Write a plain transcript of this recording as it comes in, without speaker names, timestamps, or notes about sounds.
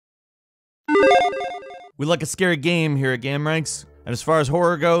We like a scary game here at GameRanks, and as far as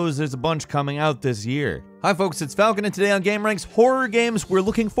horror goes, there's a bunch coming out this year. Hi folks, it's Falcon, and today on GameRanks, horror games we're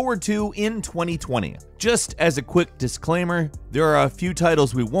looking forward to in 2020. Just as a quick disclaimer, there are a few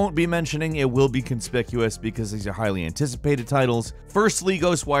titles we won't be mentioning. It will be conspicuous because these are highly anticipated titles. Firstly,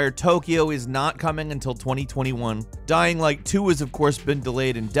 Ghostwire Tokyo is not coming until 2021. Dying Light 2 has of course been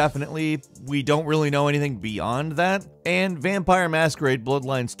delayed indefinitely. We don't really know anything beyond that. And Vampire Masquerade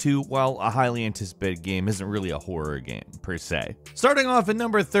Bloodlines 2, while a highly anticipated game, isn't really a horror game per se. Starting off at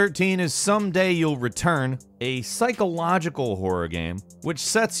number 13 is Someday You'll Return, a psychological horror game which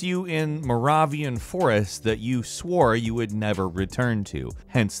sets you in Moravian forest that you swore you would never return to,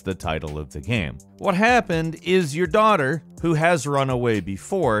 hence the title of the game. What happened is your daughter, who has run away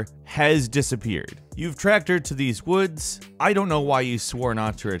before, has disappeared. You've tracked her to these woods. I don't know why you swore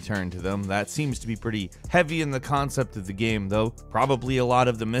not to return to them. That seems to be pretty heavy in the concept of the game, though. Probably a lot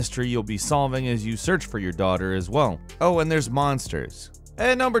of the mystery you'll be solving as you search for your daughter as well. Oh, and there's monsters.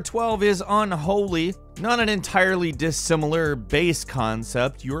 At number 12 is Unholy. Not an entirely dissimilar base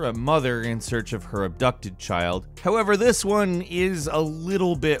concept. You're a mother in search of her abducted child. However, this one is a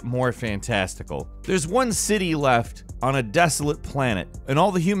little bit more fantastical. There's one city left on a desolate planet, and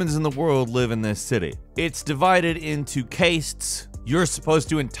all the humans in the world live in this city. It's divided into castes. You're supposed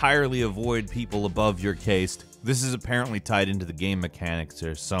to entirely avoid people above your caste. This is apparently tied into the game mechanics.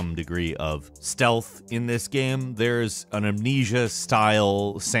 There's some degree of stealth in this game. There's an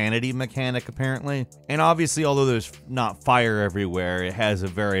amnesia-style sanity mechanic, apparently. And obviously, although there's not fire everywhere, it has a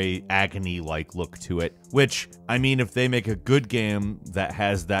very agony-like look to it. Which, I mean, if they make a good game that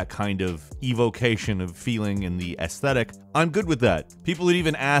has that kind of evocation of feeling in the aesthetic, I'm good with that. People had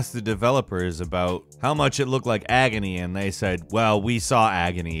even asked the developers about how much it looked like Agony, and they said, well, we saw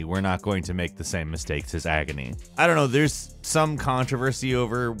Agony, we're not going to make the same mistakes as Agony. I don't know, there's some controversy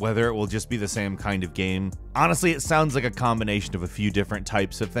over whether it will just be the same kind of game. Honestly, it sounds like a combination of a few different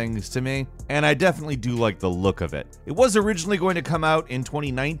types of things to me, and I definitely do like the look of it. It was originally going to come out in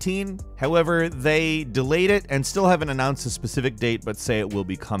 2019, however, they delayed it and still haven't announced a specific date, but say it will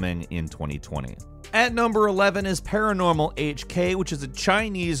be coming in 2020. At number 11 is Paranormal HK, which is a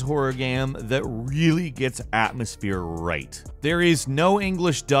Chinese horror game that really gets atmosphere right. There is no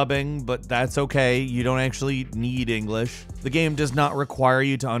English dubbing, but that's okay. You don't actually need English. The game does not require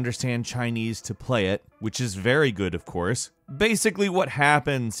you to understand Chinese to play it, which is very good, of course. Basically, what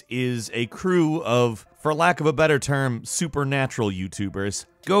happens is a crew of, for lack of a better term, supernatural YouTubers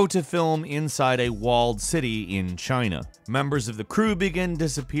go to film inside a walled city in China. Members of the crew begin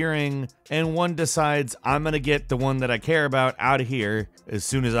disappearing, and one decides, I'm gonna get the one that I care about out of here as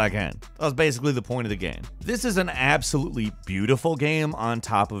soon as I can. That's basically the point of the game. This is an absolutely beautiful game on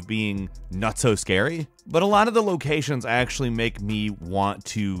top of being not so scary, but a lot of the locations actually make me want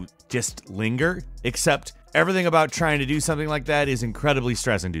to just linger, except everything about trying to do something like that is incredibly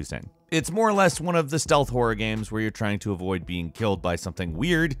stress-inducing. It's more or less one of the stealth horror games where you're trying to avoid being killed by something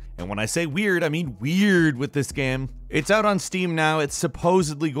weird. And when I say weird, I mean weird with this game. It's out on Steam now. It's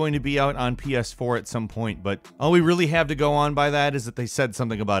supposedly going to be out on PS4 at some point, but all we really have to go on by that is that they said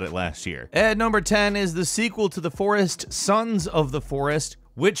something about it last year. At number 10 is the sequel to The Forest, Sons of the Forest,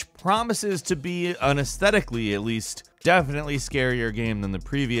 which promises to be, an aesthetically at least, definitely scarier game than the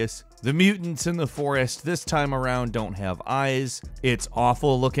previous. The mutants in the forest this time around don't have eyes. It's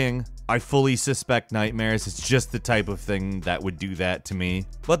awful looking. I fully suspect nightmares. It's just the type of thing that would do that to me.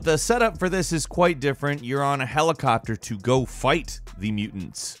 But the setup for this is quite different. You're on a helicopter to go fight the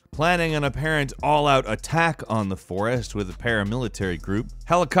mutants, planning an apparent all-out attack on the forest with a paramilitary group.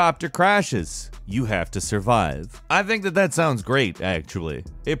 Helicopter crashes. You have to survive. I think that sounds great, actually.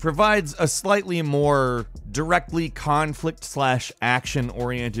 It provides a slightly more directly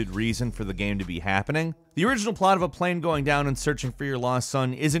conflict/action-oriented reason for the game to be happening. The original plot of a plane going down and searching for your lost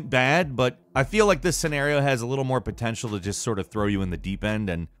son isn't bad, but I feel like this scenario has a little more potential to just sort of throw you in the deep end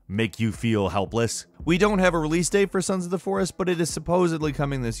and make you feel helpless. We don't have a release date for Sons of the Forest, but it is supposedly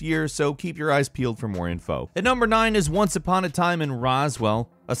coming this year, so keep your eyes peeled for more info. At number 9 is Once Upon a Time in Roswell,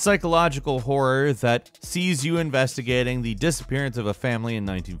 a psychological horror that sees you investigating the disappearance of a family in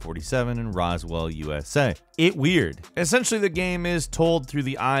 1947 in Roswell, USA. It weird. Essentially, the game is told through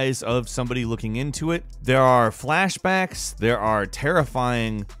the eyes of somebody looking into it. There are flashbacks, there are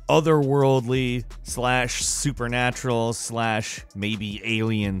terrifying, otherworldly / supernatural / maybe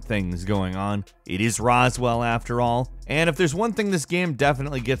alien things going on. It is Roswell after all. And if there's one thing this game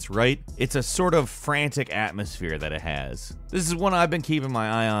definitely gets right, it's a sort of frantic atmosphere that it has. This is one I've been keeping my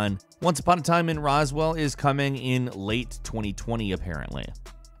eye on. Once Upon a Time in Roswell is coming in late 2020, apparently.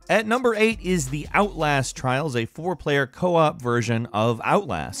 At number 8 is the Outlast Trials, a 4-player co-op version of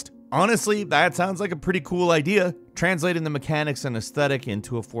Outlast. Honestly, that sounds like a pretty cool idea. Translating the mechanics and aesthetic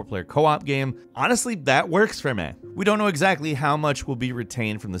into a 4-player co-op game, honestly, that works for me. We don't know exactly how much will be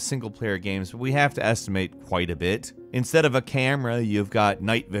retained from the single-player games, but we have to estimate quite a bit. Instead of a camera, you've got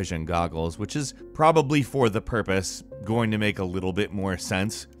night vision goggles, which is probably for the purpose going to make a little bit more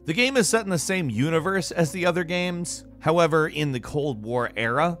sense. The game is set in the same universe as the other games. However, in the Cold War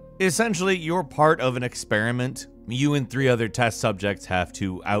era, essentially you're part of an experiment you and 3 other test subjects have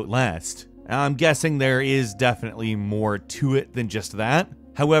to outlast. I'm guessing there is definitely more to it than just that.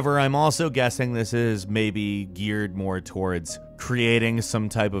 However, I'm also guessing this is maybe geared more towards creating some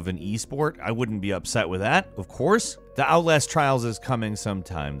type of an esport. I wouldn't be upset with that, of course. The Outlast Trials is coming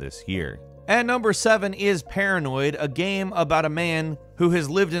sometime this year. At number 7 is Paranoid, a game about a man who has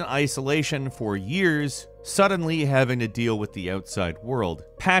lived in isolation for years, suddenly having to deal with the outside world.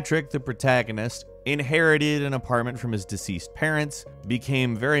 Patrick, the protagonist, inherited an apartment from his deceased parents,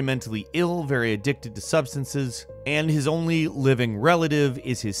 became very mentally ill, very addicted to substances, and his only living relative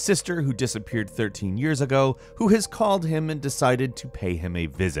is his sister, who disappeared 13 years ago, who has called him and decided to pay him a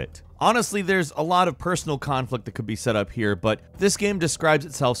visit. Honestly, there's a lot of personal conflict that could be set up here, but this game describes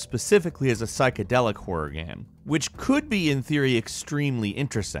itself specifically as a psychedelic horror game, which could be, in theory, extremely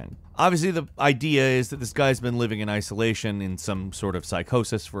interesting. Obviously, the idea is that this guy's been living in isolation in some sort of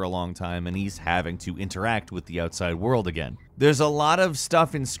psychosis for a long time, and he's having to interact with the outside world again. There's a lot of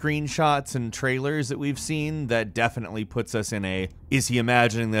stuff in screenshots and trailers that we've seen that definitely puts us in a is he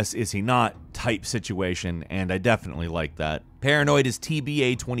imagining this, is he not type situation, and I definitely like that. Paranoid is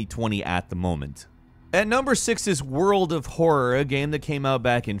TBA 2020 at the moment. At number 6 is World of Horror, a game that came out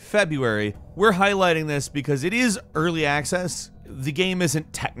back in February. We're highlighting this because it is early access. The game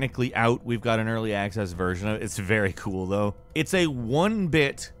isn't technically out. We've got an early access version of it. It's very cool though. It's a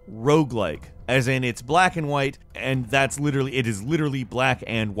 1-bit roguelike, as in it's black and white, and it is literally black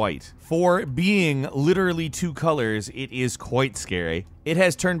and white. For being literally 2 colors, it is quite scary. It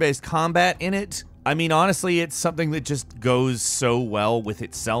has turn-based combat in it. I mean, honestly, it's something that just goes so well with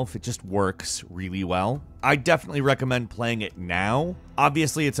itself. It just works really well. I definitely recommend playing it now.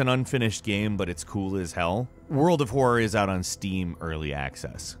 Obviously, it's an unfinished game, but it's cool as hell. World of Horror is out on Steam Early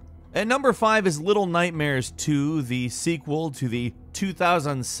Access. At number 5 is Little Nightmares 2, the sequel to the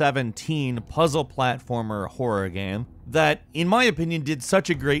 2017 puzzle platformer horror game that, in my opinion, did such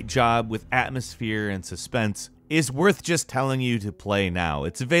a great job with atmosphere and suspense. Is worth just telling you to play now.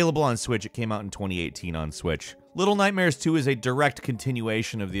 It's available on Switch. It came out in 2018 on Switch. Little Nightmares 2 is a direct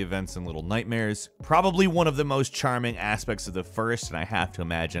continuation of the events in Little Nightmares. Probably one of the most charming aspects of the first, and I have to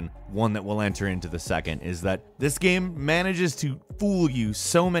imagine one that will enter into the second, is that this game manages to fool you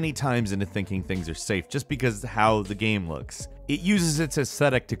so many times into thinking things are safe just because of how the game looks. It uses its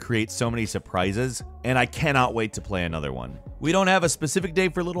aesthetic to create so many surprises, and I cannot wait to play another one. We don't have a specific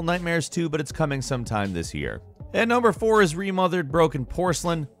date for Little Nightmares 2, but it's coming sometime this year. At number 4 is Remothered Broken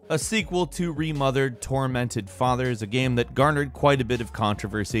Porcelain, a sequel to Remothered Tormented Fathers, a game that garnered quite a bit of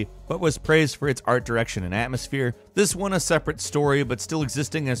controversy, but was praised for its art direction and atmosphere. This one a separate story, but still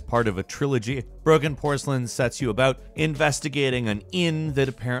existing as part of a trilogy. Broken Porcelain sets you about investigating an inn that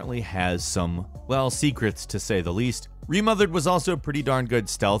apparently has some, well, secrets to say the least. Remothered was also a pretty darn good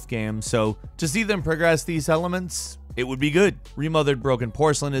stealth game, so to see them progress these elements, it would be good. Remothered Broken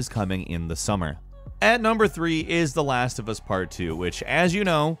Porcelain is coming in the summer. At number 3 is The Last of Us Part 2, which, as you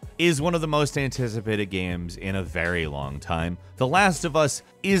know, is one of the most anticipated games in a very long time. The Last of Us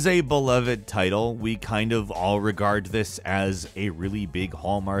is a beloved title. We kind of all regard this as a really big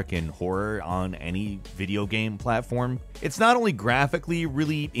hallmark in horror on any video game platform. It's not only graphically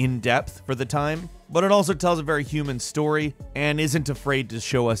really in-depth for the time, but it also tells a very human story and isn't afraid to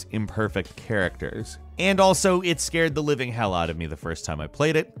show us imperfect characters. And also, it scared the living hell out of me the first time I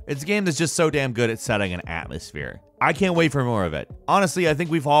played it. It's a game that's just so damn good at setting an atmosphere. I can't wait for more of it. Honestly, I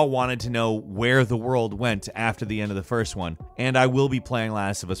think we've all wanted to know where the world went after the end of the first one, and I will be playing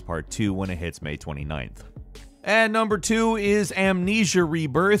Last of Us Part 2 when it hits May 29th. At number 2 is Amnesia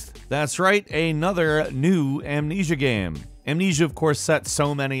Rebirth. That's right, another new Amnesia game. Amnesia, of course, sets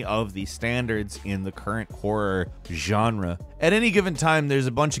so many of the standards in the current horror genre. At any given time, there's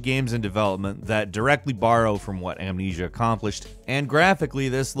a bunch of games in development that directly borrow from what Amnesia accomplished, and graphically,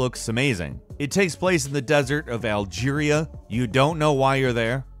 this looks amazing. It takes place in the desert of Algeria. You don't know why you're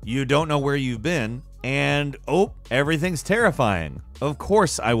there. You don't know where you've been. And, oh, everything's terrifying. Of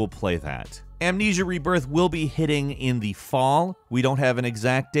course I will play that. Amnesia Rebirth will be hitting in the fall. We don't have an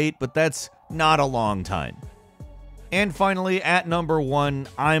exact date, but that's not a long time. And finally, at number 1,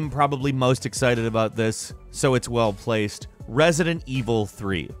 I'm probably most excited about this, so it's well placed, Resident Evil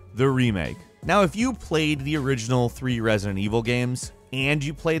 3, the remake. Now, if you played the original 3 Resident Evil games, and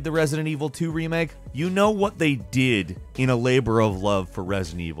you played the Resident Evil 2 remake, you know what they did in a labor of love for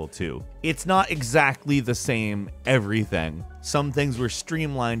Resident Evil 2. It's not exactly the same everything. Some things were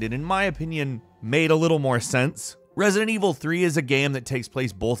streamlined and, in my opinion, made a little more sense. Resident Evil 3 is a game that takes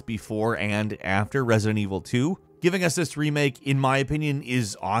place both before and after Resident Evil 2. Giving us this remake, in my opinion,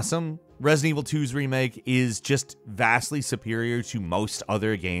 is awesome. Resident Evil 2's remake is just vastly superior to most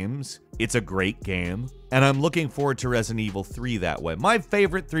other games. It's a great game, and I'm looking forward to Resident Evil 3 that way. My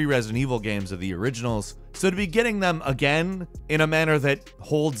favorite 3 Resident Evil games are the originals, so to be getting them again in a manner that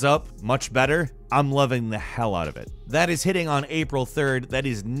holds up much better, I'm loving the hell out of it. That is hitting on April 3rd. That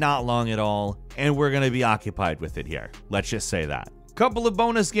is not long at all, and we're going to be occupied with it here. Let's just say that. Couple of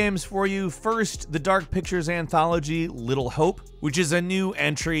bonus games for you. First, the Dark Pictures anthology, Little Hope, which is a new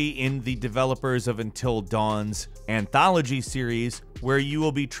entry in the developers of Until Dawn's anthology series, where you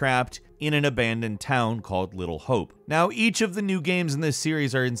will be trapped in an abandoned town called Little Hope. Now, each of the new games in this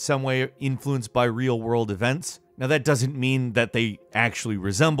series are in some way influenced by real-world events. Now, that doesn't mean that they actually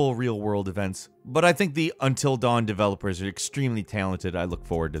resemble real-world events, but I think the Until Dawn developers are extremely talented. I look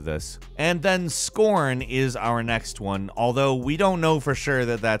forward to this. And then Scorn is our next one, although we don't know for sure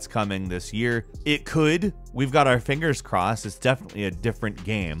that that's coming this year. It could. We've got our fingers crossed. It's definitely a different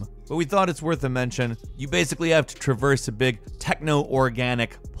game, but we thought it's worth a mention. You basically have to traverse a big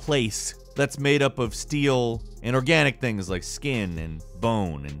techno-organic place that's made up of steel and organic things like skin and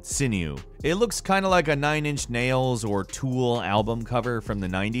bone and sinew. It looks kind of like a 9 Inch Nails or Tool album cover from the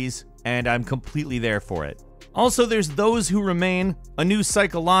 90s, and I'm completely there for it. Also, there's Those Who Remain, a new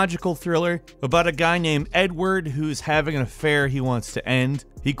psychological thriller about a guy named Edward who's having an affair he wants to end.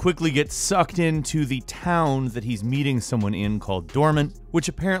 He quickly gets sucked into the town that he's meeting someone in called Dormant, which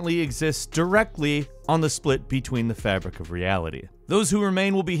apparently exists directly on the split between the fabric of reality. Those Who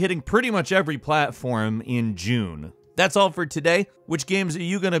Remain will be hitting pretty much every platform in June. That's all for today. Which games are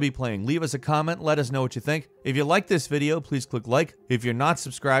you going to be playing? Leave us a comment, let us know what you think. If you like this video, please click like. If you're not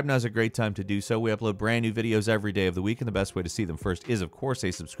subscribed, now's a great time to do so. We upload brand new videos every day of the week, and the best way to see them first is, of course,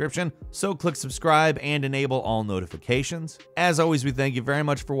 a subscription. So click subscribe and enable all notifications. As always, we thank you very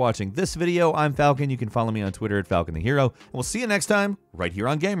much for watching this video. I'm Falcon. You can follow me on Twitter at Falcon the Hero, and we'll see you next time right here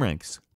on Game Ranks.